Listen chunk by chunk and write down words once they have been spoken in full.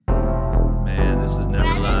this is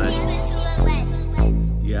never live.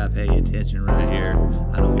 You gotta pay attention right here.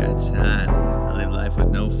 I don't got time. I live life with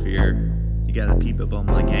no fear. You gotta peep up on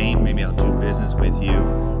my game. Maybe I'll do business with you.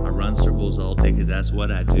 I run circles all day cause that's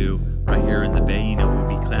what I do. Right here in the Bay, you know we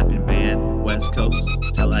be clapping, man. West Coast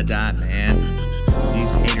till I die, man.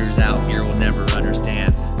 These haters out here will never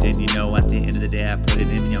understand. Then you know at the end of the day I put it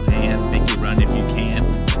in your hand. Make you run if you can.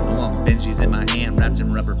 I want Benjis in my hand wrapped in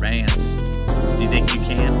rubber bands. Do you think you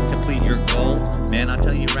can complete your goal? Man, I'll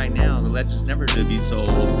tell you right now, the legend's never to be told.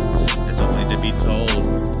 It's only to be told.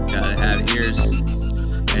 Gotta have ears,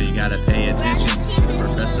 and you gotta pay attention.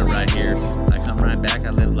 Professor right here. I come right back, I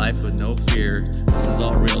live life with no fear. This is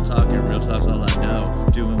all real talk, and real talk's all I know.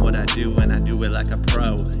 Doing what I do, and I do it like a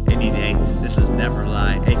pro. Any day, this is never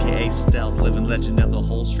lie. AKA stealth, living legend of the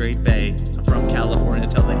whole straight bay. I'm from California,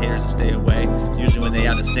 tell the haters to stay away. Usually when they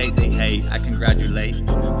out of state, they hate. I congratulate.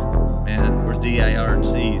 Man, we're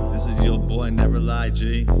DIRC. This is your boy, never lie,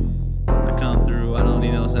 G. I come through, I don't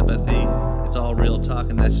need no sympathy. It's all real talk,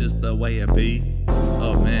 and that's just the way it be.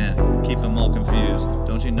 Oh man, keep them all confused.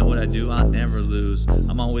 Don't you know what I do? I never lose.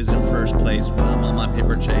 I'm always in first place when I'm on my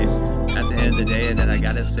paper chase. At the end of the day, that I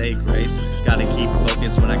gotta say grace. Gotta keep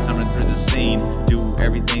focused when I come through the scene. Do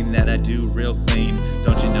everything that I do real clean.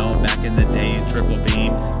 Don't you know back in the day in Triple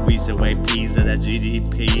Beam, we used to weigh P's of that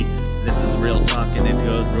GDP. This is real talk and it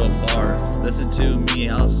goes real far. Listen to me,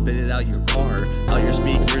 I'll spit it out your car, out your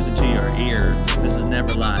speakers into your ear. This is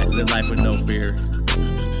never lie, live life with no fear.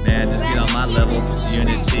 Man, just get on my level,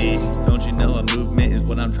 unity. Don't you know a movement is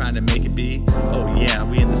what I'm trying to make it be? Oh yeah,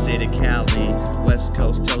 we in the state of Cali, West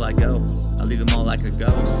Coast till I go. I'll leave them all like a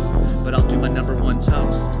ghost, but I'll do my number one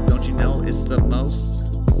toast. Don't you know it's the most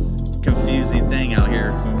confusing thing out here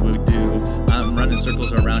when we do. I'm running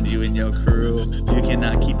circles around you and your crew. You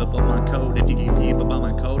cannot keep up on my code. If you can keep up on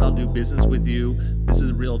my code, I'll do business with you. This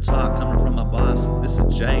is real talk coming from my boss. This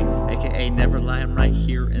is Jay, aka Never Lie. I'm right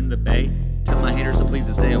here in the Bay. Tell my haters to please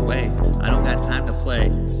to stay away. I don't got time to play.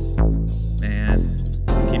 Man,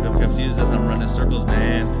 keep them confused as I'm running circles,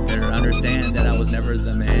 man. Better understand that I was never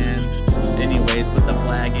the man. Anyways, put the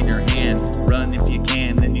flag in your hand. Run if you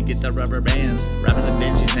can, then you get the rubber bands. Wrapping the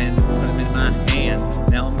Benjis, man, put them in my hand.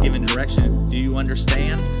 Now I'm giving direction, do you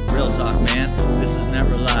understand? Real talk, man, this is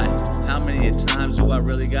never lie. How many times do I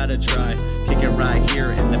really gotta try? Kick it right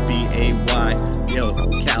here in the BAY. Yo,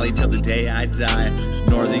 Cali till the day I die.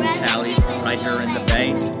 Northern Cali, right here in the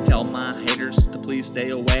Bay. Tell my haters to please stay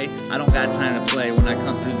away. I don't got time to play when I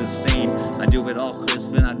come through the scene. I do it all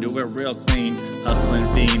crisp and I do it real clean. Hustling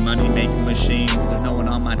fiend, money making machine. There's no one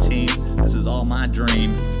on my team, this is all my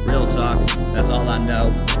dream. Real talk, that's all I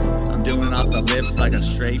know. I'm doing it off the lips like a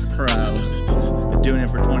straight pro. Been doing it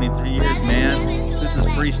for 23 years, man. This is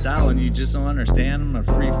freestyle and you just don't understand. I'm a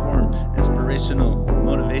freeform, inspirational,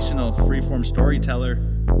 motivational, freeform storyteller.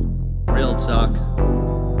 Real talk.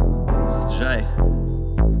 This is Jay.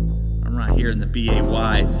 I'm right here in the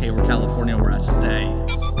BAY, Hayward, California, where I stay.